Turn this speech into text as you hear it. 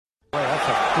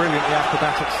Brilliantly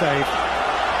acrobatic save.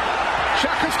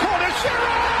 Xhaka's corner,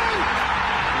 Giroud!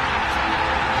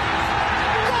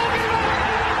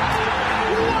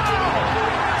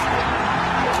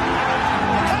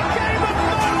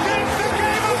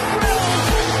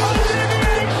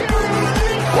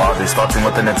 Wow, they're starting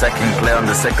with an attacking play on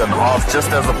the second half.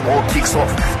 Just as the ball kicks off,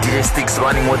 DJ Sticks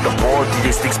running with the ball.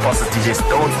 DJ Sticks passes DJ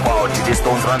Stones. Wow, DJ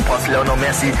Stones run past Lionel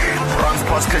Messi, runs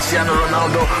past Cristiano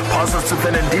Ronaldo, passes to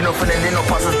Fernandinho. Fernandinho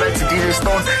passes back to DJ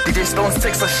Stones. DJ Stones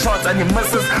takes a shot and he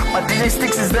misses, but DJ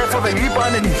Sticks is there for the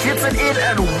rebound and he hits it in,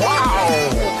 and wow!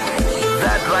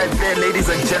 That right there, ladies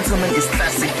and gentlemen, is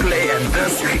classic play, and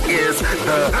this is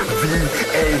the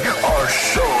VAR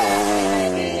show.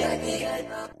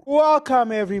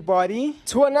 Welcome everybody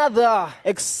to another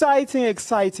exciting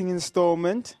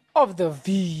installment of the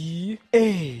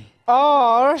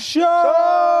VAR show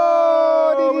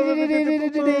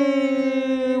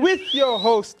with your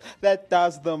host that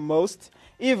does the most,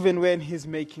 even when he's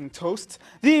making toast,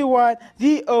 the one,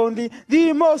 the only,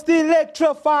 the most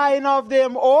electrifying of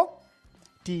them all,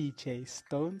 DJ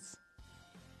Stones.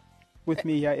 With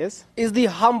me here is the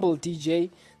humble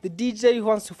DJ, the DJ who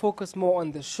wants to focus more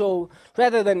on the show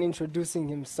rather than introducing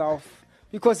himself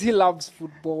because he loves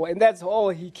football and that's all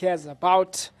he cares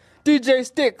about. DJ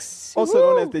Sticks. Also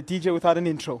known as the DJ without an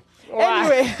intro. Wow.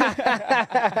 Anyway,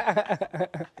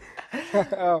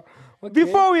 Okay.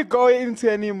 Before we go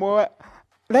into any more,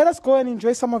 let us go and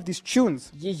enjoy some of these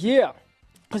tunes. Yeah.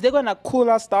 Because they're going to cool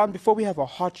us down before we have a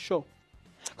hot show.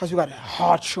 Because we got a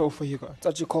hot show for you guys. That's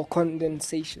what you call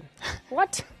condensation.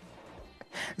 What?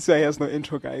 So he has no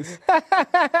intro, guys.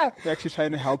 We're actually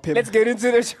trying to help him. Let's get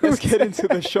into the show. Let's get into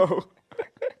the show.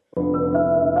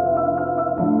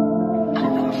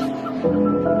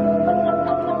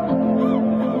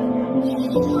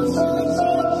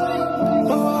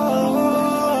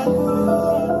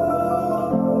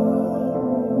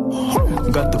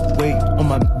 Got the weight on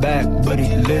my back, but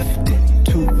he lifted.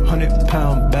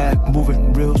 200-pound bag,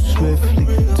 moving real swiftly.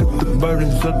 Took the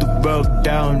burdens of the world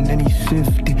down and he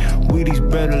sifted. Wheaties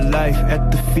bread of life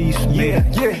at the feast. Yeah.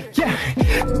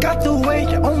 Got the weight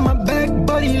on my back,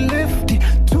 but he lifted.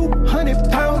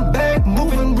 200-pound bag,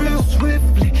 moving real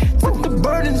swiftly. Took the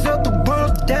burdens of the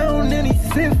world down and he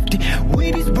sifted.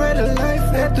 Wheaties bread of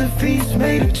life at the feast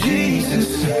made of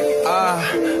Jesus.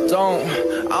 I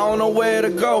don't know where to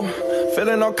go.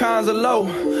 Feeling all kinds of low.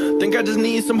 Think I just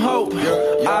need some hope.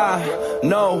 I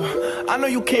know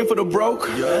you came for the broke.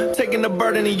 Taking the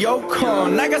burden and yoke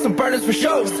on. I got some burdens for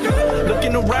shows.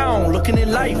 Looking around, looking at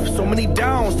life. So many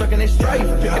downs, stuck in their strife.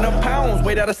 Picking up pounds,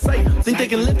 weight out of sight. Think they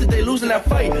can lift it, they losing that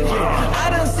fight. I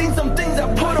done seen some things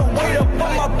that put a weight up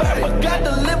on my back, but God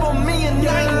deliver me and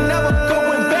I ain't never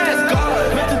going back.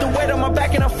 God lifted the weight on my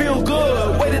back and I feel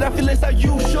good. Weighted, I feel it's how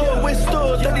you should.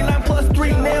 Withstood 39 plus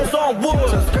 3 nails on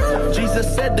wood. Jesus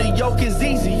said the yoke is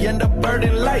easy and the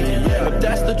burden light. But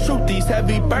that's the truth, these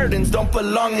heavy burdens don't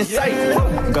belong in sight.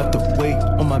 Got the weight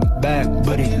on my back,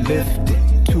 but he lifted.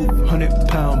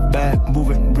 200-pound bag,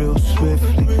 moving real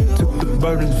swiftly. Took the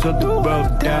burdens of the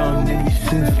world down and he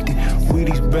sifted.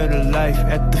 Wheaties bread of life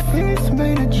at the feast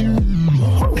made of Jews.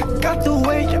 Got the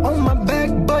weight on my back,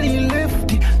 but he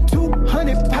lifted.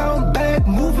 200-pound bag,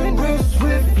 moving real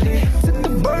swiftly. Took the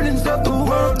burdens of the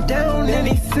world down and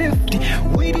he sifted.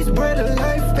 Wheaties bread of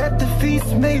life at the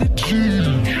feast made of Jews.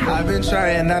 I've been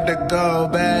trying not to go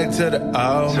back to the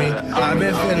old me. I've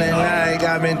been feeling like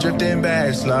I've been drifting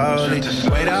back slowly.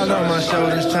 Weight out on my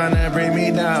shoulders trying to bring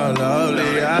me down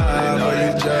lowly. But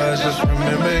you just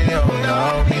remember you don't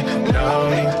know me.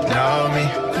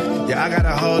 Yeah, I got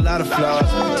a whole lot of flaws,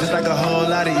 just like a whole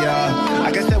lot of y'all.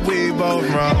 I guess that we both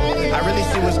wrong. I really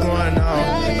see what's going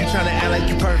on. You trying to act like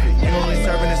you perfect. You only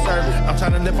serving the service. I'm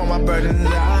trying to lift on my burdens.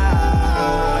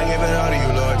 I give it all to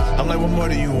you, Lord. I'm like, what more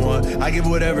do you want? I give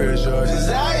whatever is yours. 'Cause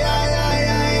I'm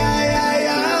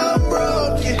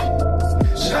broken,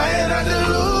 trying not to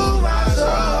lose my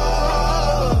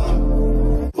soul.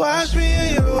 Wash me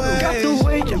in your ways. Got the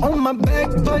weight on my back,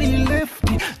 but he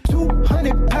lifted.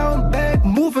 200-pound bag,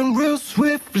 moving real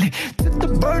swiftly. Took the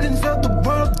burdens of the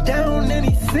world down and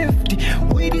he sifted.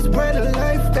 Wheaties bread of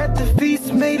life at the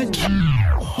feast made of Jews.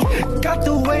 Got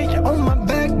the weight on my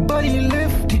back, but he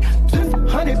lifted.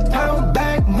 200-pound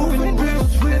bag, moving real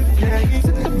swiftly.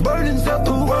 Took the burdens of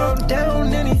the world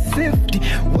down and he sifted.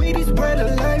 Wheaties bread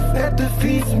of life at the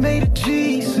feast made of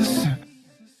Jesus.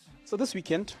 So this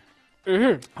weekend,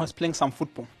 I was playing some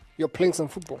football. You're playing some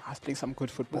football. I was playing some good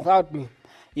football. Without me.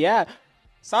 Yeah.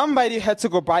 Somebody had to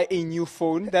go buy a new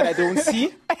phone that I don't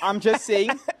see. I'm just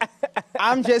saying.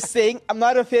 I'm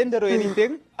not offended or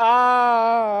anything.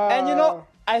 And you know,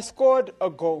 I scored a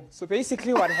goal. So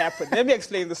basically what happened, let me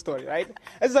explain the story, right?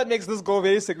 This is what makes this goal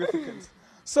very significant.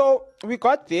 So we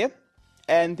got there,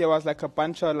 and there was like a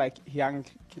bunch of like young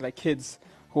like kids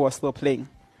who were still playing.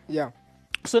 Yeah.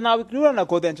 So now we don't want to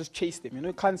go there and just chase them. You know,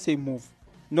 you can't say move.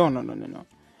 No.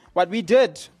 What we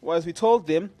did was we told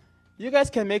them, you guys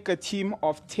can make a team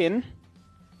of 10.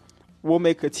 We'll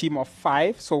make a team of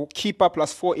 5. So keeper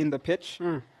plus 4 in the pitch,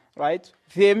 right?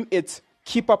 Them, it's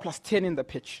keeper plus 10 in the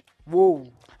pitch. Whoa.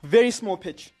 Very small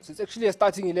pitch. So it's actually a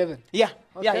starting 11. Yeah,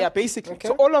 Okay. basically. Okay.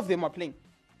 So all of them are playing.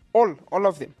 All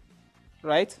of them,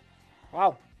 right?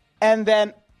 Wow. And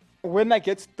then winner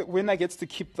gets to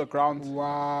keep the ground.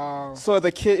 Wow. So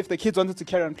if the kids wanted to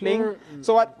carry on playing,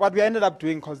 so what we ended up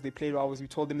doing, because they played well, was we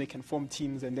told them they can form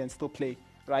teams and then still play,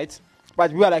 right?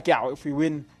 But we were like, yeah, if we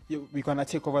win, we're gonna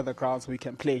take over the ground so we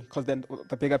can play, because then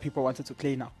the bigger people wanted to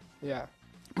play now. Yeah.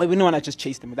 But we don't want to just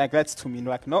chase them. Like, that's too mean.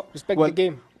 Like, no, Respect the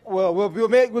game. Well,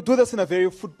 we'll do this in a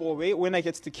very football way. Winner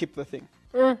gets to keep the thing.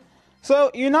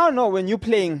 So you now know when you're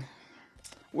playing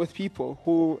with people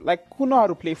who know how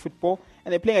to play football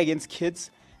and they're playing against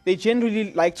kids, they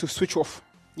generally like to switch off.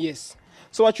 Yes.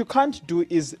 So what you can't do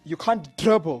is you can't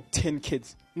dribble 10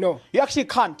 kids. No. You actually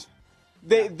can't.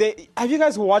 They have you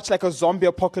guys watched like a zombie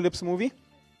apocalypse movie?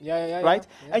 Yeah. Right?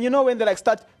 Yeah. And you know when they like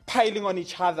start piling on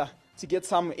each other to get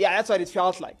some, that's what it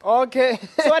felt like. Okay.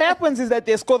 So what happens is that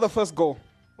they score the first goal.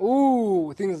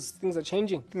 Ooh, things are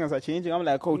changing. Things are changing. I'm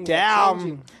like, oh Things are damn.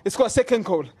 changing. They score a second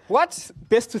goal. What?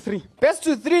 Best to 3. Best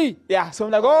to 3. Yeah. So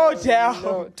I'm like, oh damn.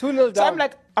 No, 2-0 So down. I'm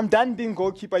like, I'm done being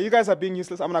goalkeeper. You guys are being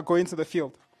useless. I'm gonna go into the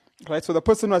field. Right? So the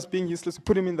person who was being useless, we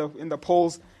put him in the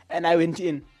poles, and I went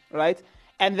in. Right?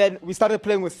 And then we started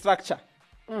playing with structure.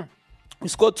 We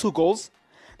scored 2 goals.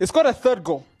 They scored a third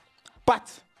goal, but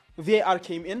VAR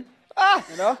came in.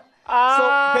 You know.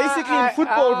 So basically, in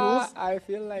football rules, I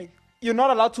feel like you're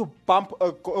not allowed to bump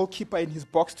a goalkeeper in his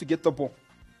box to get the ball.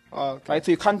 okay. Right?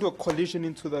 So you can't do a collision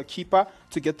into the keeper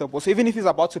to get the ball. So even if he's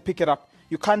about to pick it up,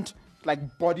 you can't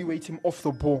like body weight him off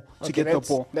the ball to get the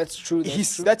ball. That's true.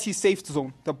 That's his safe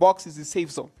zone. The box is his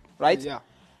safe zone, right? Yeah.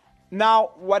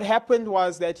 Now, what happened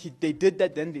was that they did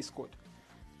that, then they scored.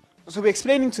 So we're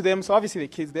explaining to them. So obviously the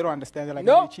kids, they don't understand. They're like,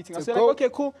 No, you're cheating. I it's said, a goal. like, okay,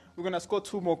 cool. We're gonna score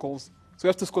 2 more goals. So we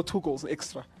have to score 2 goals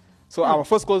extra. So our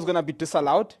first goal is gonna be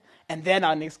disallowed, and then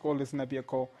our next goal is gonna be a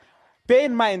goal. Bear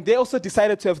in mind, they also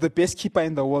decided to have the best keeper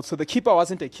in the world. So the keeper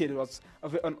wasn't a kid; it was a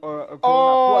grown-up who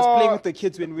was playing with the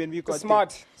kids when we got there.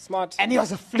 Smart. And he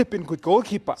was a flipping good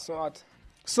goalkeeper. Smart.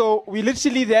 So we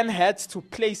literally then had to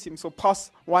place him. So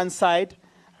pass one side,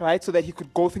 right, so that he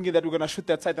could go thinking that we're gonna shoot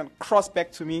that side and cross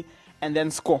back to me and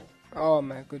then score. Oh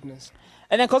my goodness.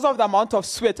 And then because of the amount of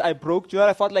sweat I broke, do you know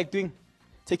what I felt like doing?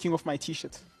 Taking off my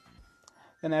t-shirt.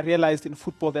 Then I realized in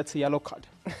football that's a yellow card.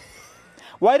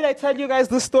 Why did I tell you guys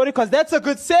this story? Because that's a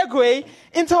good segue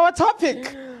into our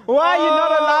topic. Why are you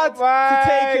not allowed to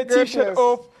take a t-shirt goodness.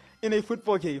 off in a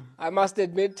football game? I must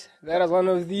admit that was one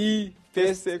of the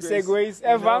best segues I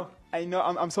ever. know. I know.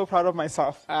 I'm so proud of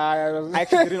myself. I I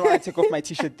actually didn't want to take off my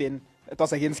t-shirt then. It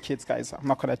was against kids, guys. I'm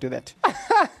not going to do that.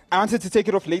 I wanted to take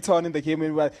it off later on in the game.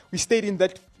 And we stayed in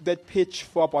that pitch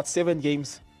for about 7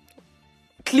 games.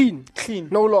 clean.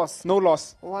 No loss.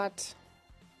 loss. What?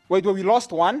 Wait, well, we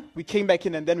lost 1. We came back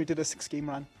in and then we did a 6-game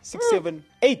run.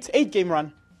 8-game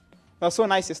run. That was so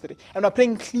nice yesterday. And we're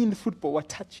playing clean football. We're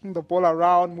touching the ball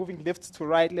around, moving left to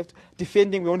right, left,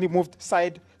 defending. We only moved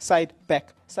side,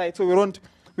 back, side. So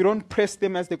we don't press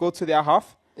them as they go to their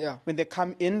half. Yeah. When they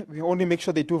come in, we only make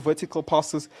sure they do vertical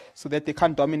passes so that they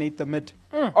can't dominate the mid.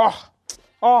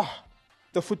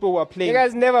 The football we're playing. You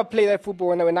guys never play that football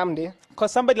when I'm there.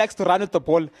 Because somebody likes to run with the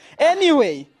ball.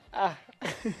 Anyway.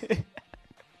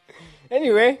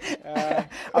 Anyway.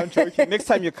 I'm joking. Next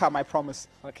time you come, I promise.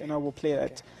 Okay. We'll play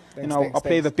that. Okay. Thanks, I'll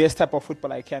play the best type of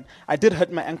football I can. I did hurt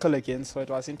my ankle again, so it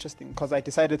was interesting because I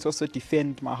decided to also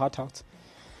defend my heart out.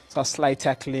 So slide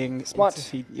tackling. Smart.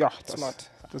 Smart.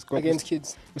 It was good. Against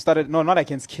kids. We started, no, not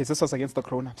against kids. This was against the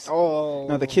grown-ups. Oh.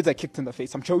 No, the kids are kicked in the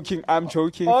face. I'm joking. For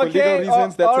Okay, legal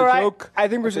reasons. That's all a right. joke. I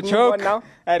think we That's should a move joke. on now.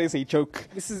 That is a joke.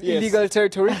 This is Yes. illegal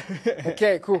territory.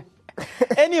 Okay, cool.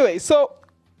 Anyway, so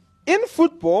in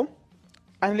football,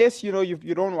 unless you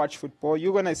don't watch football,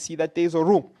 you're gonna see that there's a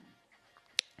rule.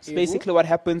 So basically, what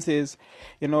happens is,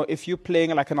 if you're playing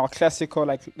like an El Clasico,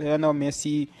 like Lionel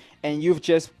Messi, and you've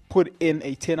just put in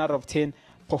a 10 out of 10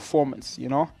 performance,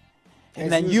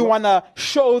 and then you wanna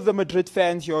show the Madrid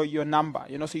fans your number,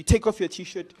 so you take off your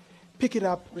T-shirt, pick it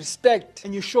up, Respect.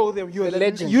 and you show them you're The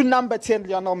legend. You number 10,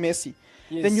 Lionel Messi.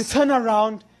 Yes. Then you turn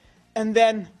around, and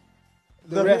then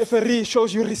the ref referee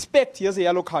shows you respect. Here's a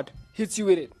yellow card. Hits you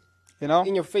with it.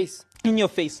 In your face. in your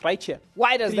face, right here.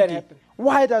 Why does that 3D. happen?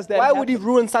 Why does that Why happen? would he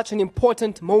ruin such an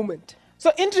important moment?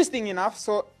 So interesting enough,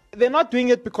 so they're not doing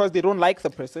it because they don't like the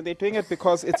person. They're doing it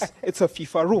because it's a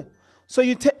FIFA rule. So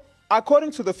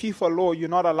according to the FIFA law, you're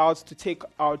not allowed to take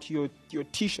out your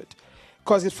T-shirt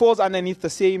because it falls underneath the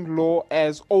same law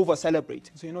as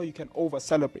over-celebrating. So you can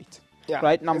over-celebrate. Yeah.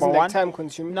 Right, number Isn't that one.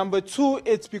 time-consuming? Number two,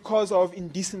 it's because of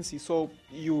indecency. So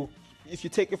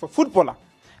if a footballer,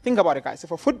 think about it, guys.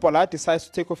 If a footballer decides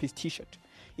to take off his T-shirt,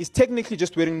 he's technically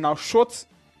just wearing now shorts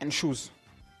and shoes.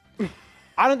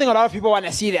 I don't think a lot of people want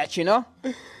to see that,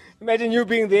 Imagine you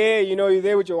being there, you're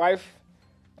there with your wife,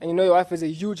 and your wife has a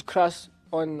huge crush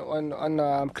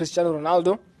on Cristiano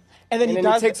Ronaldo. And then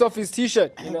he takes off his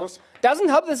T-shirt, Doesn't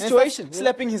help the situation.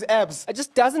 Slapping his abs. It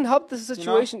just doesn't help the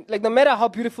situation. Like, no matter how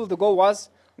beautiful the goal was,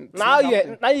 now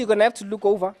you're going to have to look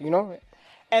over,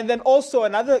 And then also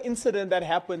another incident that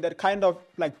happened that kind of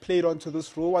like played onto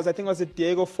this rule was, I think, was it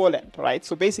Diego Forlan, right?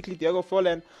 So basically Diego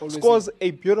Forlan scores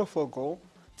a beautiful goal,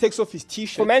 takes off his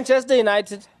T-shirt. For Manchester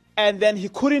United. And then he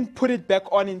couldn't put it back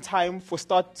on in time for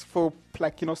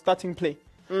starting play.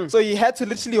 So he had to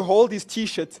literally hold his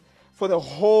T-shirt for the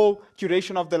whole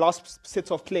duration of the last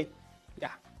set of play. Yeah.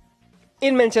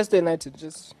 In Manchester United,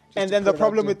 just and then the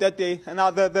problem with that day, and now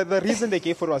the reason they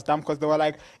gave for it was dumb because they were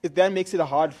like, it then makes it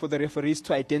hard for the referees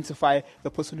to identify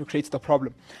the person who creates the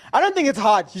problem. I don't think it's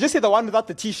hard. You just say the one without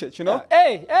the T-shirt,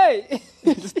 Hey!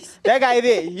 That guy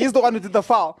there, he's the one who did the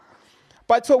foul.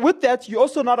 But so with that, you're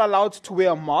also not allowed to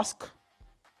wear a mask.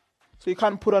 So you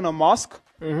can't put on a mask.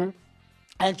 Mm-hmm.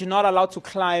 And you're not allowed to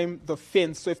climb the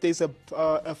fence. So if there's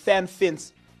a fan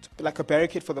fence, like a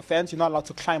barricade for the fans, you're not allowed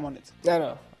to climb on it.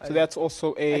 No. So that's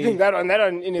also I think that one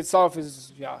in itself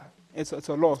is, it's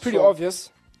a law. Pretty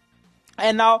obvious.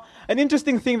 And now, an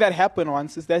interesting thing that happened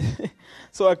once is that,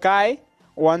 so a guy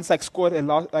once scored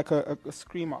a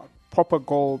screamer, proper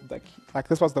goal, like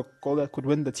this was the goal that could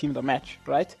win the team the match,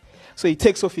 right? So he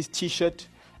takes off his T-shirt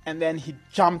and then he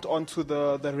jumped onto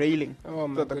the railing. Oh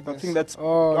my the goodness. thing that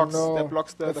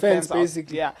blocks the fence out.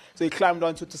 basically. Yeah. So he climbed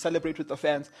onto to celebrate with the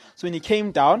fans. So when he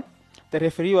came down, the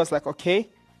referee was like, okay,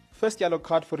 first yellow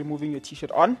card for removing your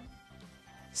T-shirt on.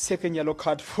 Second yellow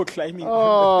card for climbing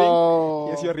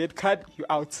on the thing. Here's your red card, you're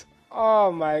out.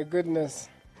 Oh my goodness.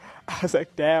 I was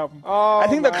like, damn. I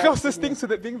think the closest thing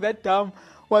to being that dumb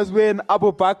was when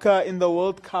Abu Bakr in the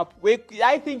World Cup.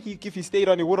 I think if he stayed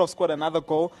on, he would have scored another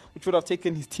goal, which would have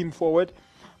taken his team forward.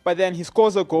 But then he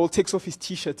scores a goal, takes off his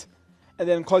T-shirt. And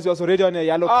then because he was already on a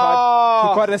yellow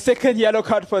card, he got a second yellow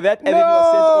card for that. And then he was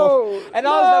sent off. And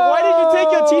I was like, why did you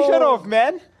take your T-shirt off,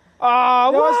 man?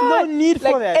 There was no need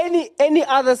for that. Any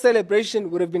other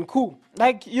celebration would have been cool.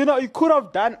 Like, you could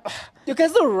have done. You can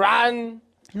still run,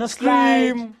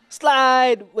 scream,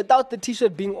 slide without the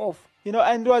T-shirt being off.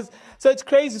 And so it's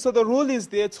crazy. So the rule is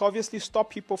there to obviously stop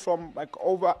people from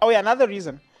over. Oh yeah, another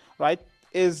reason, right,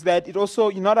 is that it also,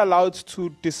 you're not allowed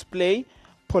to display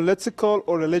political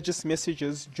or religious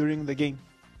messages during the game.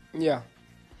 Yeah.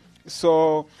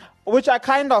 So, which I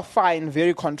kind of find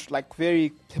very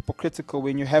hypocritical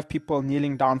when you have people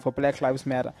kneeling down for Black Lives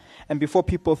Matter, and before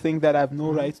people think that I have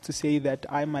no right to say that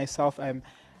I myself am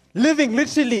living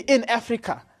literally in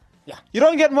Africa. Yeah. You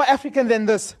don't get more African than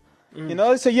this.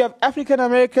 So you have African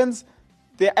Americans,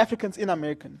 they're Africans in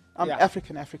American. I'm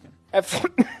African.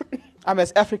 I'm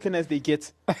as African as they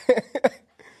get.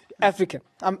 African.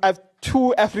 I have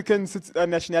two African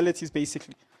nationalities,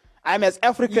 basically. I'm as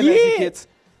African as they get.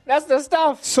 That's the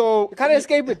stuff. So you can't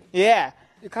escape it. Yeah.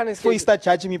 You can't escape before you start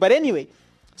judging me. But anyway,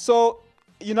 so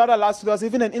you're not allowed to. There was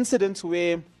even an incident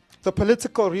where the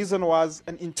political reason was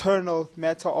an internal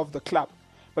matter of the club.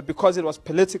 But because it was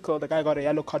political, the guy got a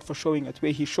yellow card for showing it,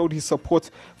 where he showed his support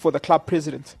for the club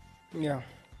president. Yeah.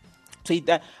 So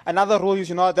another rule is,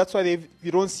 that's why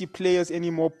you don't see players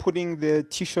anymore putting the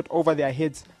T-shirt over their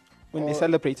heads when they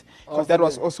celebrate. Because that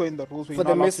was also in the rules. For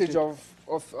the message of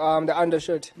the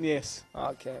undershirt. Yes.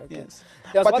 Okay. Yes.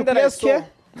 There's but one do that players care?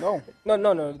 No.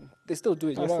 No. They still do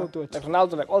it. They still do it. Like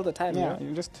Ronaldo, all the time. Yeah.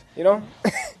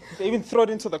 They even throw it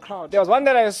into the crowd. There was one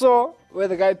that I saw where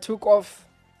the guy took off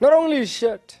not only his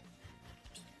shirt,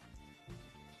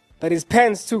 but his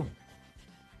pants too.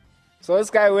 So this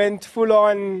guy went full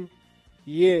on,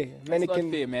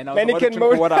 mannequin. Fair, man. Mannequin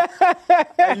mode. Water.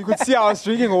 You could see I was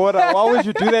drinking water. Why would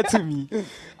you do that to me?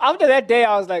 After that day,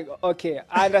 I was like, okay,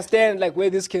 I understand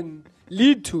where this can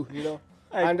lead to.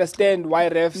 I understand why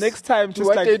refs. Next time, just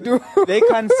what they do. They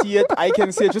can't see it. I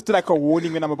can see it. Just a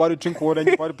warning when I'm about to drink water and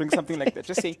you're about to bring something like that.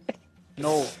 Just say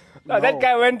no. That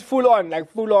guy went full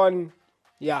on.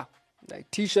 Yeah, like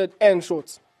T-shirt and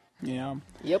shorts. Yeah.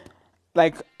 Yep.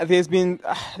 like there's been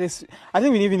this. I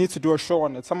think we even need to do a show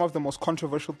on it. Some of the most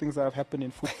controversial things that have happened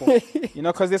in football.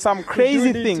 Because there's some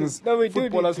crazy things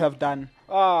footballers have done.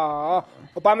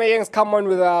 Aubameyang's come on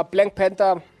with a Black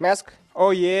Panther mask.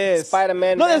 Oh yes,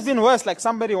 Spider-Man. No, there's been worse. Like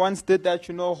somebody once did that,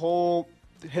 whole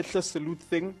Hitler salute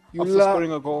thing after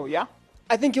scoring a goal. Yeah,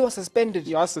 I think he was suspended.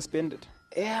 He was suspended.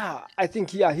 Yeah, I think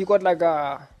he got like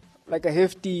a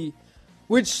hefty.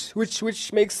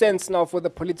 Which makes sense now for the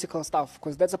political stuff,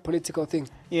 because that's a political thing.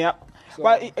 Yeah. So,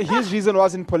 well, his reason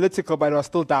wasn't political, but it was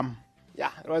still dumb.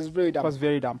 Yeah, it was very dumb. It was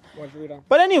very dumb.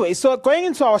 But anyway, so going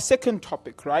into our second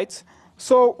topic, right?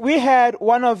 So we had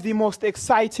one of the most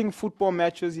exciting football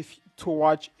matches to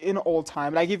watch in all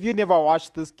time. Like, if you never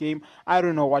watched this game, I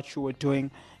don't know what you were doing.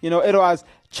 It was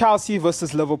Chelsea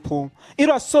versus Liverpool. It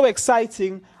was so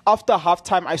exciting. After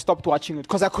halftime, I stopped watching it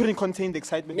because I couldn't contain the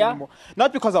excitement anymore.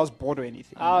 Not because I was bored or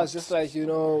anything. I was just like,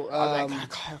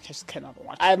 I just cannot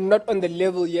watch. I'm not on the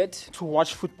level yet to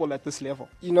watch football at this level.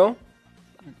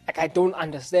 Like, I don't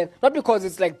understand. Not because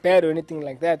it's like bad or anything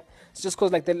like that. It's just because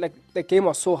the game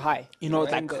was so high.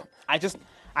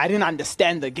 I didn't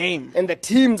understand the game. And the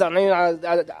teams are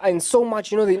in so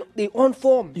much, they on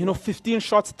form. 15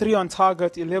 shots, 3 on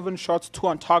target, 11 shots, 2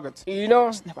 on target. I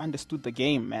just never understood the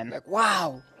game, man. Like,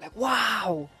 wow.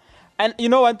 And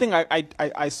one thing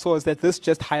I saw is that this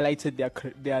just highlighted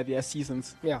their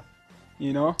seasons. Yeah.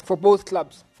 For both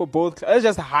clubs. It's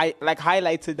just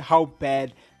highlighted how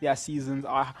bad their seasons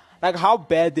are. Like, how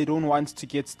bad they don't want to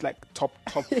get like top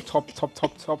 5,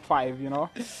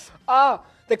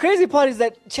 The crazy part is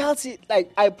that Chelsea,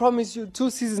 like, I promise you, 2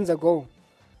 seasons ago,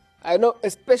 I know,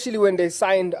 especially when they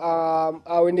signed,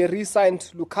 when they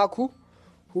re-signed Lukaku,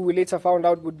 who we later found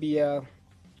out would be a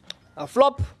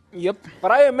flop. Yep.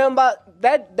 But I remember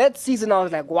that season, I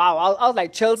was like, wow. I was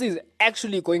like, Chelsea is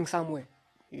actually going somewhere,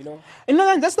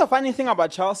 And that's the funny thing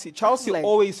about Chelsea. Chelsea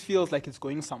always feels like it's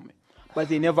going somewhere, but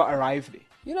they never arrive there.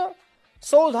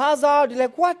 Sold Hazard. You're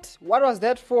like, what? What was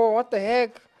that for? What the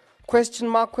heck? Question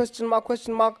mark. Got, they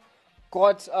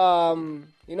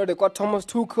got Thomas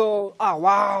Tuchel.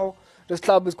 Wow. This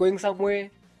club is going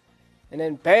somewhere. And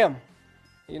then, bam.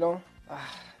 Even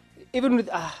with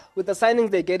the signings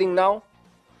they're getting now.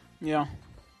 Yeah.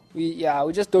 We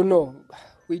just don't know.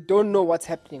 We don't know what's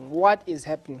happening. What is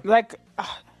happening? Like,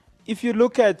 if you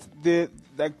look at the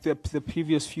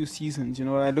previous few seasons,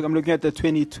 I'm looking at the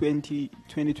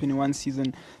 2020-2021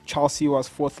 season. Chelsea was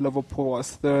 4th, Liverpool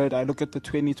was 3rd. I look at the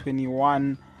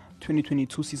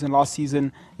 2021-2022 season, last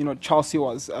season, Chelsea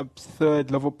was 3rd,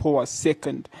 Liverpool was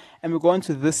 2nd. And we go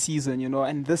into this season,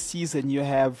 and this season you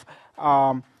have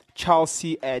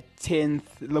Chelsea at 10th,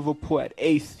 Liverpool at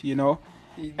 8th,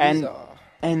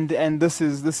 and this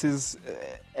is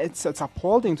it's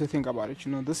appalling to think about it.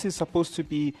 This is supposed to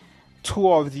be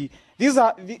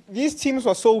these teams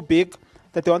were so big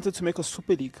that they wanted to make a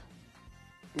super league.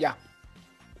 Yeah,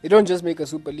 they don't just make a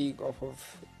super league off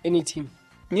of any team.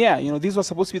 Yeah, these were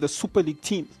supposed to be the super league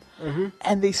teams,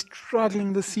 and they're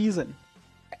struggling this season.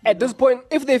 At this point,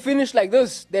 if they finish like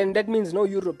this, then that means no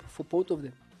Europe for both of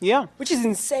them. Yeah, which is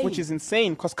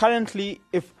insane. Because currently,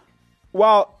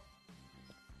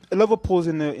 Liverpool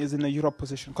is in a Europe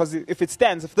position. Because if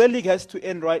the league has to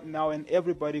end right now and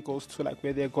everybody goes to like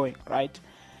where they're going, right?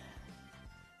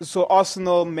 So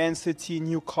Arsenal, Man City,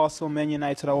 Newcastle, Man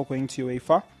United are all going to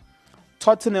UEFA.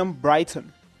 Tottenham,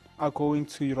 Brighton are going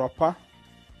to Europa,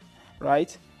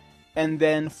 right? And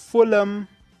then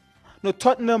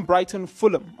Tottenham, Brighton,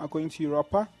 Fulham are going to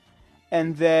Europa.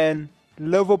 And then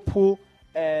Liverpool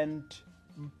and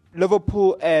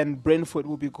Brentford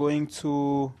will be going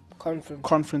to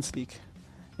Conference League.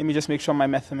 Let me just make sure my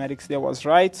mathematics there was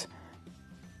right.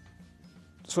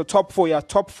 So top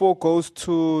 4 goes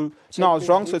to... No, I was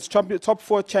wrong. So it's top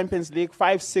 4 Champions League,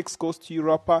 5, 6 goes to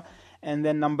Europa, and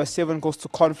then number 7 goes to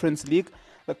Conference League.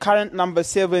 The current number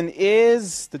 7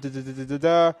 is...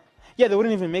 Yeah, they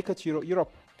wouldn't even make it to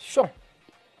Europe. Sure.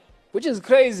 Which is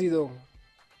crazy, though.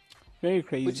 Very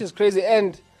crazy. Which is crazy.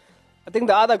 And I think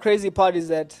the other crazy part is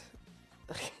that...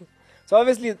 So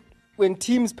obviously, when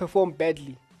teams perform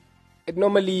badly, it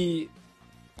normally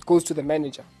goes to the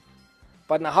manager.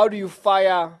 But now, how do you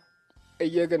fire a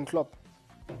Jurgen Klopp?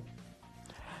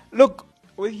 Look,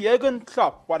 with Jurgen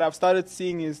Klopp, what I've started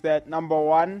seeing is that, number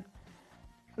one,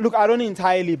 look, I don't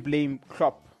entirely blame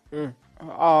Klopp.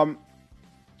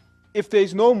 If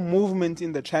there's no movement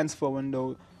in the transfer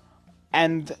window,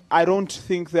 and I don't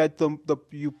think that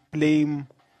you blame...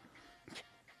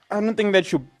 I don't think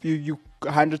that you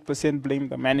 100% blame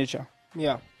the manager.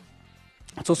 Yeah.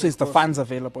 It's also the funds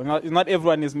available. Not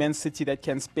everyone is Man City that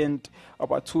can spend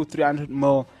about 200-300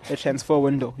 mil a transfer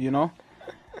window,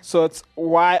 So it's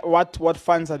what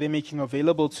funds are they making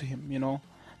available to him? You know.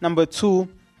 Number two,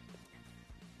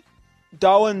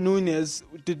 Darwin Núñez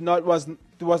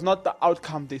was not the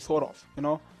outcome they thought of. You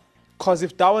know. Because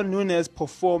if Darwin Núñez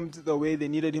performed the way they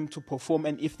needed him to perform,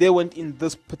 and if they weren't in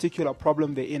this particular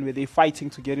problem they're in, where they're fighting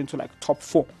to get into like top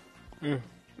 4,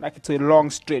 like it's a long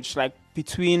stretch, like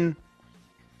between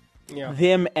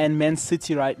them and Man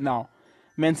City right now.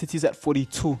 Man City's at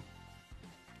 42,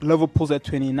 Liverpool's at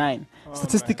 29.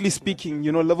 Statistically speaking,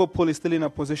 you know, Liverpool is still in a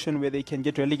position where they can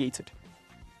get relegated.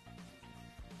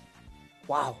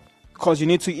 Wow. Because you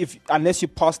need to, unless you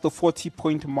pass the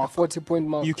 40-point mark,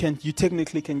 you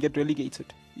technically can get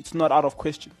relegated. It's not out of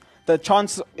question. The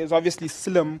chance is obviously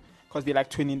slim because they have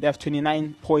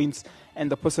 29 points,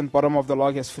 and the person bottom of the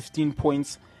log has 15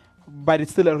 points. But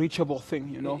it's still a reachable thing,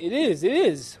 you know. It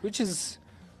is, which is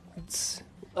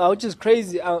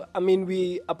crazy. I mean,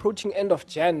 we approaching end of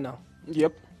Jan now.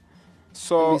 Yep.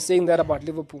 So we're saying that about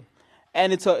Liverpool,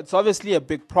 and it's obviously a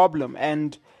big problem.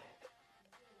 And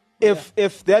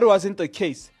if that wasn't the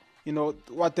case, you know,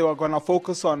 what they were gonna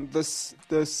focus on this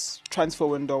transfer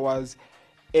window was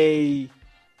a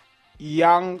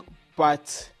young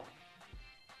but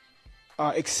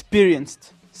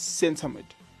experienced centre mid,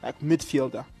 like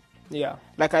midfielder. Yeah.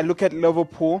 Like I look at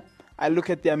Liverpool, I look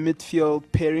at their midfield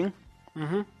pairing.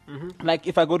 Like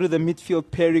if I go to the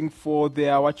midfield pairing for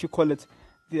their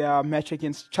their match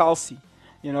against Chelsea,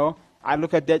 you know, I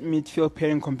look at that midfield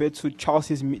pairing compared to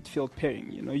Chelsea's midfield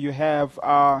pairing. You know, you have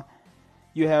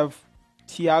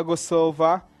Thiago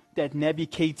Silva, that Naby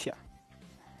Keita.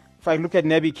 If I look at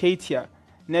Naby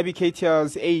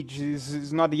Keita's age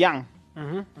is not young.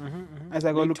 As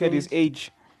I go look at his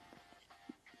age,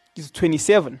 he's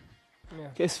 27. Yeah.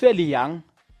 Okay, he's fairly young,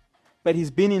 but he's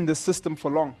been in the system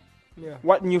for long. Yeah.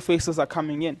 What new faces are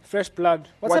coming in? Fresh blood.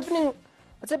 What's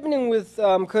happening with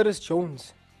Curtis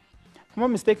Jones? If I'm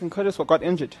not mistaken, Curtis got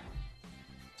injured.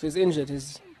 So he's injured.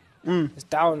 He's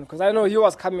down, because I know he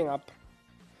was coming up.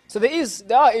 So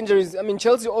there are injuries. I mean,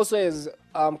 Chelsea also has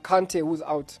Kante, who's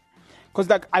out. Because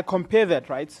like I compare that,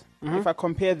 right? If I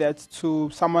compare that to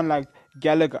someone like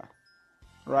Gallagher,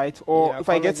 right? Or if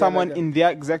I get someone in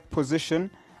their exact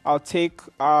position, I'll take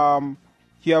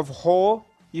you have Hall,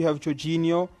 you have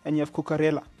Jorginho, and you have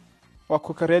Cucurella. Or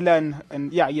Cucurella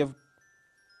and you have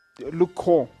Luke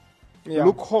Hall. Yeah.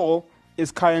 Luke Hall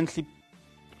is currently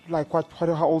like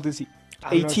how old is he?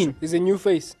 18. He's a new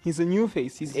face. He's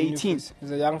 18.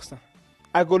 He's a youngster.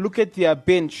 I go look at their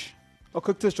bench.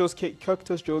 Curtis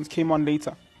Jones came on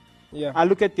later. Yeah. I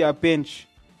look at their bench.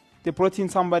 They brought in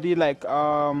somebody like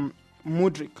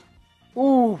Mudryk.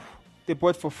 Ooh. They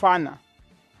brought Fofana.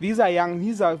 These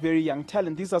are very young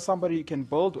talent. These are somebody you can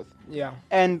build with. Yeah.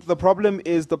 And the problem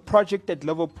is the project at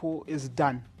Liverpool is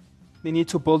done. They need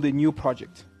to build a new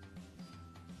project.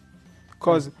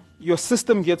 Because your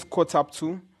system gets caught up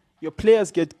to, your players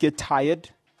get tired.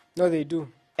 No, they do.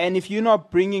 And if you're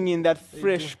not bringing in that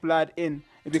fresh blood in,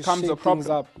 it becomes a problem.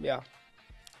 Up. Yeah.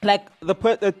 Like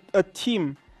a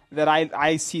team that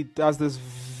I see does this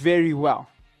very well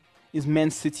is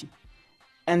Man City.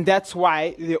 And that's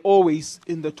why they're always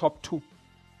in the top 2.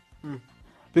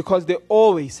 Because they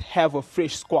always have a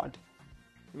fresh squad.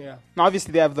 Yeah. Now,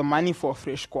 obviously, they have the money for a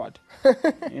fresh squad.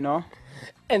 You know?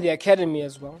 And the academy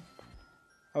as well.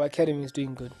 Our academy is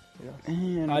doing good.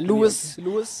 You know? Lewis.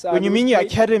 When you mean your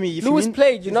academy, Lewis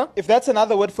played, you know? If that's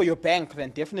another word for your bank,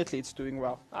 then definitely it's doing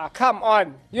well. Come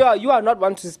on. You are not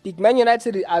one to speak. Man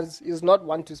United is not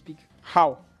one to speak.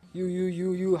 How?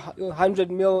 You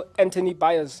 100 mil Anthony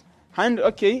Byers.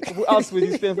 Okay. Who else will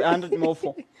you spend 100 mil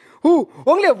for? Who?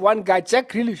 Only have one guy, Jack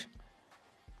Grealish.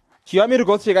 Do you want me to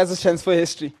go through your guys' transfer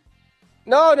history?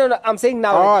 No. I'm saying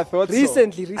now. Oh, I thought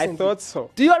recently. I thought so.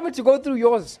 Do you want me to go through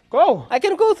yours? Go. I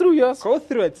can go through yours. Go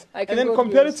through it. And then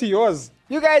compare it to yours.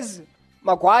 You guys,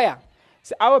 Maguire.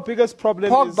 See, our biggest problem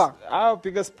Pogba.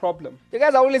 You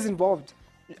guys are always involved.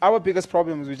 Our biggest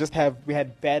problem is we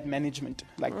had bad management,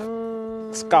 like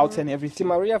scouts and everything.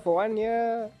 Di Maria for 1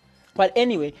 year. But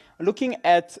anyway, looking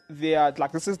at their,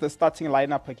 this is the starting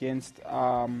lineup against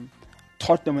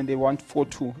Tottenham when they won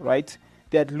 4-2, right?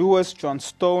 They had Lewis, John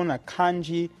Stone,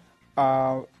 Akanji,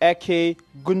 Ake,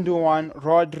 Gundogan,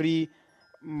 Rodri,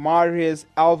 Mahrez,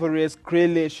 Alvarez,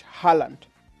 Grealish, Haaland.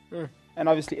 And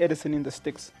obviously Edison in the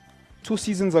sticks. 2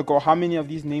 seasons ago, how many of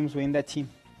these names were in that team?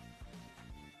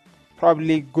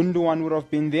 Probably Gundogan would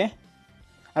have been there.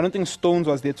 I don't think Stones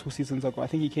was there 2 seasons ago. I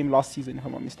think he came last season, if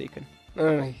I'm not mistaken.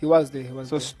 No, he was there.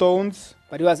 So Stones.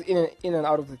 But he was in and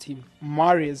out of the team.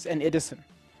 Mahrez and Edison.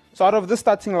 So out of this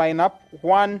starting lineup,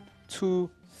 1, 2,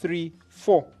 3,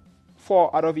 4.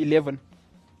 4 out of 11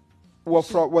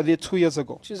 were there 2 years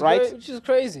ago, right? Which is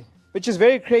crazy. Which is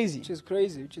very crazy. Which is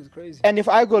crazy. And if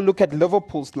I go look at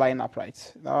Liverpool's lineup,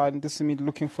 right? And this is me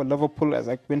looking for Liverpool as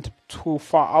I went too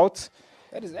far out.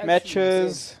 That is actually matches.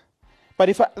 insane. But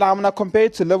if I'm gonna compare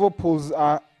it to Liverpool's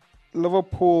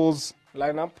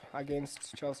Lineup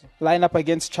against Chelsea.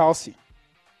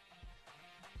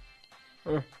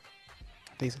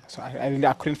 So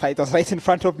I couldn't find it. It was right in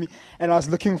front of me, and I was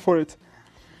looking for it.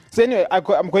 So anyway,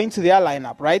 I'm going to their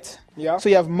lineup, right? Yeah. So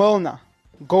you have Milner,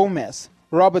 Gomez,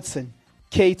 Robertson,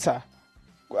 Keita,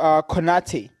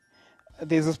 Konate.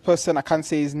 There's this person, I can't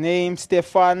say his name,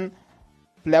 Stefan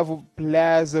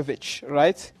Blazovic,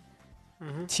 right?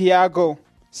 Thiago,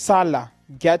 Salah,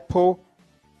 Gatpo,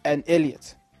 and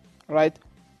Elliott, right?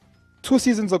 2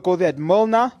 seasons ago, they had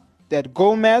Milner, they had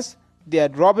Gomez, they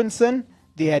had Robinson,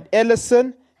 they had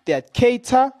Ellison, they had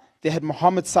Keita, they had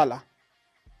Mohamed Salah.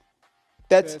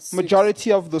 That's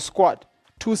majority of the squad.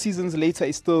 2 seasons later,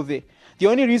 is still there. The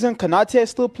only reason Konate is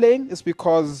still playing is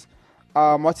because,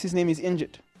 what's his name, is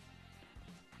injured.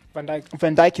 Van Dijk.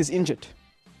 Van Dijk is injured.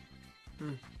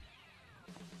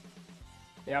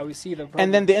 Yeah, we see the problem.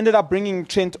 And then they ended up bringing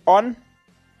Trent on.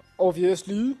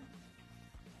 Obviously.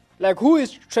 Like, who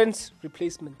is Trent's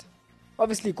replacement?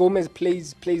 Obviously, Gomez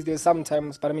plays there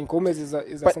sometimes, but I mean, Gomez is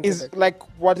a centre back.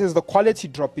 What is the quality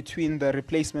drop between the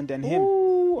replacement and him?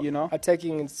 You know,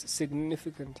 attacking is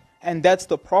significant, and that's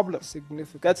the problem.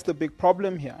 Significant. That's the big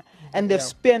problem here. And they've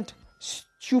spent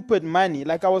stupid money.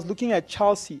 Like I was looking at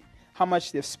Chelsea, how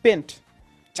much they've spent.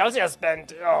 Chelsea has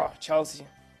spent. Chelsea.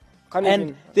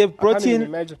 They brought in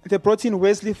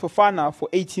Wesley Fofana for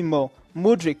 80 mil,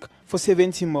 Mudryk for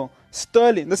 70 mil,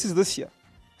 Sterling. This is this year.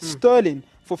 Sterling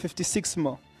for 56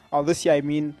 mil. Oh, this year I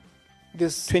mean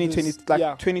this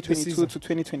 2022 to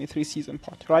 2023 season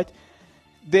part, right?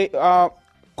 They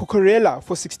Cucurella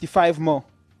for 65 mil.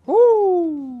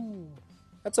 Ooh,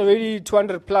 that's already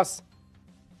 200 plus.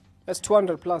 That's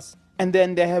 200 plus. And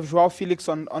then they have Joao Felix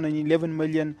on an 11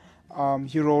 million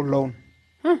euro loan.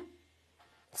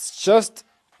 It's just,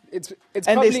 it's and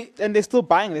probably... they're still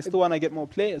buying. They still want to get more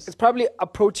players. It's probably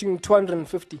approaching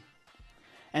 250.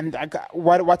 And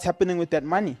what's happening with that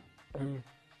money?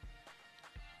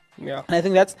 Yeah. And I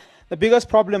think that's the biggest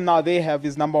problem now they have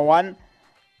is, number one,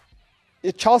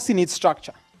 Chelsea needs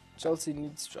structure.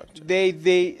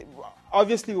 They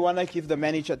obviously want to give the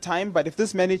manager time, but if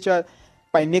this manager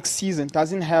by next season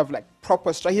doesn't have like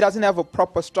proper structure, he doesn't have a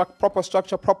proper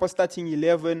structure, proper starting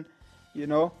 11, you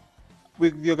know,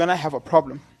 we're going to have a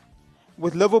problem.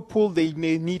 With Liverpool, they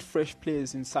need fresh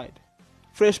players inside.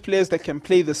 Fresh players that can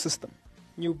play the system.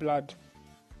 New blood.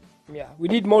 Yeah, we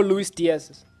need more Luis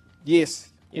Diaz's.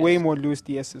 Yes, way more Luis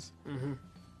Diaz's.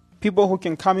 People who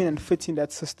can come in and fit in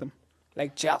that system.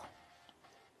 Like Gel.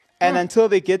 And until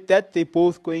they get that, they're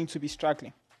both going to be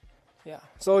struggling. Yeah.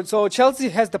 So Chelsea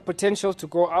has the potential to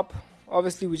go up.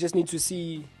 Obviously, we just need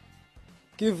to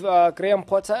give Graham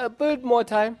Potter a bit more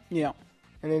time. Yeah.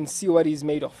 And then see what he's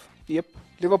made of. Yep.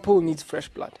 Liverpool needs fresh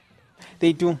blood.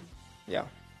 They do. Yeah.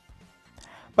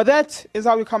 But that is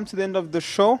how we come to the end of the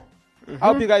show. I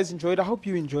hope you guys enjoyed. I hope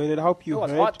you enjoyed it. I hope you heard.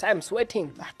 It was hot time,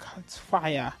 sweating. It's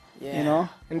fire. Yeah. You know?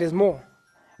 And there's more.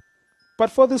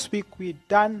 But for this week, we're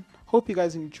done. Hope you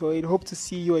guys enjoyed. Hope to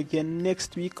see you again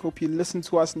next week. Hope you listen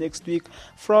to us next week.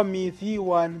 From me, the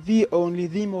one, the only,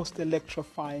 the most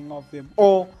electrifying of them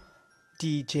all,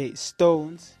 DJ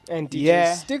Stones. And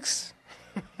DJ Sticks.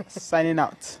 Signing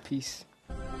out. Peace.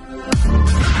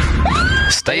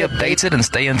 Stay updated and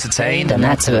stay entertained. On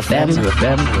Active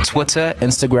FM. Twitter,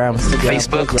 Instagram,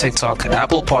 Facebook, TikTok,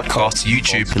 Apple Podcasts,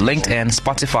 YouTube, LinkedIn,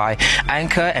 Spotify,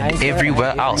 Anchor, and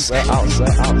everywhere else.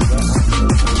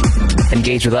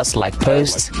 Engage with us, like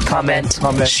posts, comment,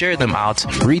 Share them out.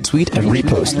 retweet, and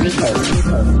repost.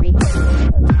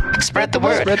 Spread the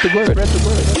word.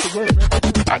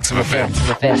 Active FM.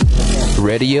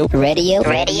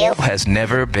 Radio Has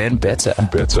never been better.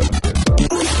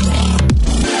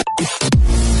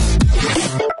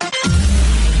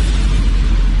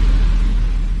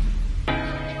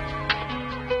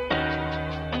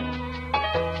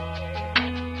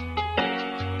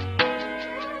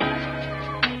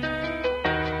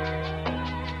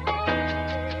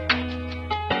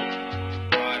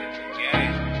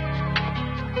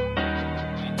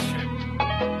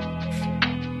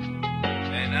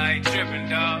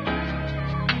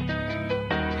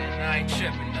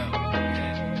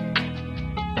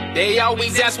 They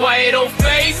always ask why it don't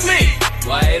faze me.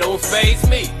 Why it don't faze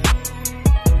me?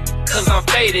 Cause I'm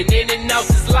fading in and out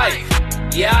this life.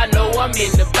 Yeah, I know I'm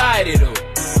in the body though.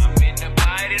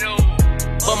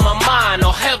 But my mind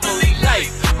on heavenly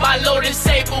life. My Lord and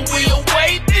Savior, we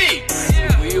await thee.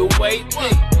 We await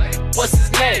thee. What's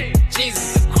his name?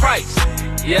 Jesus Christ.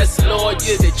 Yes, Lord,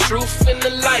 you're the truth and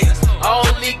the light.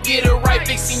 I only get it right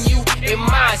fixing you in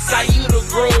my sight. You the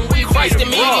groom, we Christ the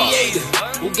mediator,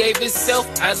 who gave himself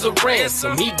as a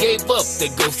ransom. He gave up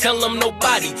the ghost. Tell him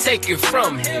nobody take it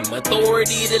from him.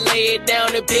 Authority to lay it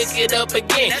down and pick it up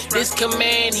again. This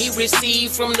command he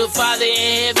received from the Father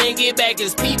in heaven. Get back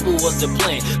his people was the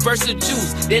plan. First the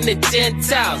Jews, then the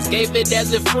Gentiles. Gave it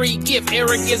as a free gift.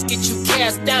 Arrogance get you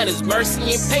cast down. His mercy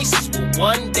and patience will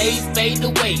one day fade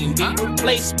away and be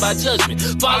replaced by judgment.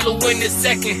 Following the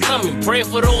second coming. Pray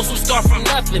for those who start from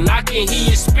nothing. I can hear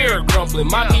your spirit grumbling.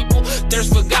 My people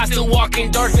thirst for God, still walk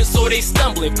in darkness, so they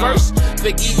stumbling. First,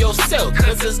 forgive yourself,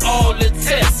 cause it's all the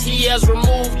test. He has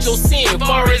removed your sin,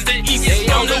 far as the east is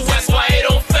from the west. Why it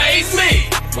don't faze me?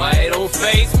 Why it don't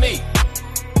faze me?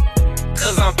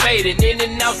 Cause I'm fading in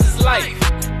and out this life.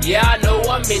 Yeah, I know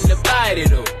I'm in the body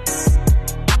though,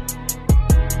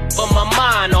 but my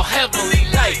mind on heavenly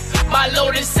life. My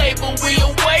Lord and Savior, we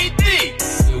await thee.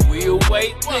 Yeah, we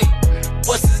await thee.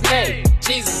 What's his name?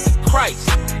 Jesus Christ.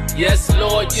 Yes,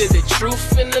 Lord, you're the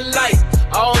truth and the light.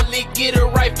 I only get it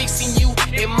right fixing you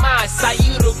in my sight.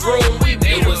 You the groom, we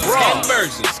be was 10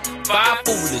 virgins, 5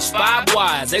 foolish, 5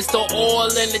 wise. They stole oil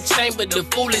in the chamber, the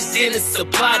foolish didn't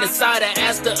supply. Decided to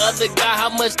ask the other guy how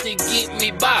much to get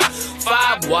me by.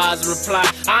 5 wise replied,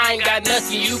 I ain't got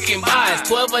nothing you can buy. It's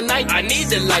 12 a night, I need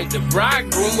the light. The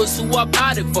bridegroom was who I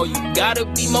bought it for. You gotta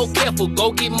be more careful,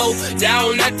 go get more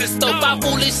down at the stove. 5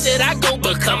 foolish said I go,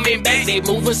 but coming back they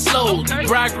moving slow. The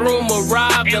bridegroom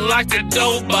arrived and locked the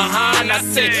door behind. I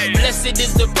said, blessed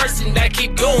is the person that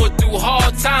keep going through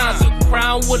hard times. A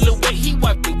crown will await, he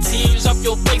wiped the tears off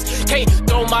your face. Can't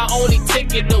throw my only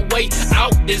ticket away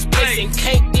out this place. And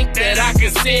can't think that I can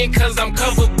sin, cause I'm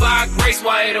covered by grace.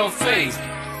 Why it don't fade?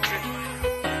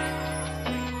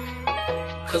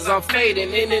 Cause I'm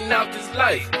fading in and out this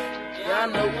life. Yeah, I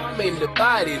know I'm in the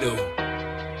body though,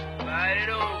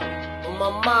 but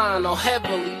my mind on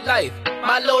heavenly life.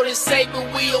 My Lord and Savior,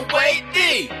 we await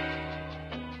thee.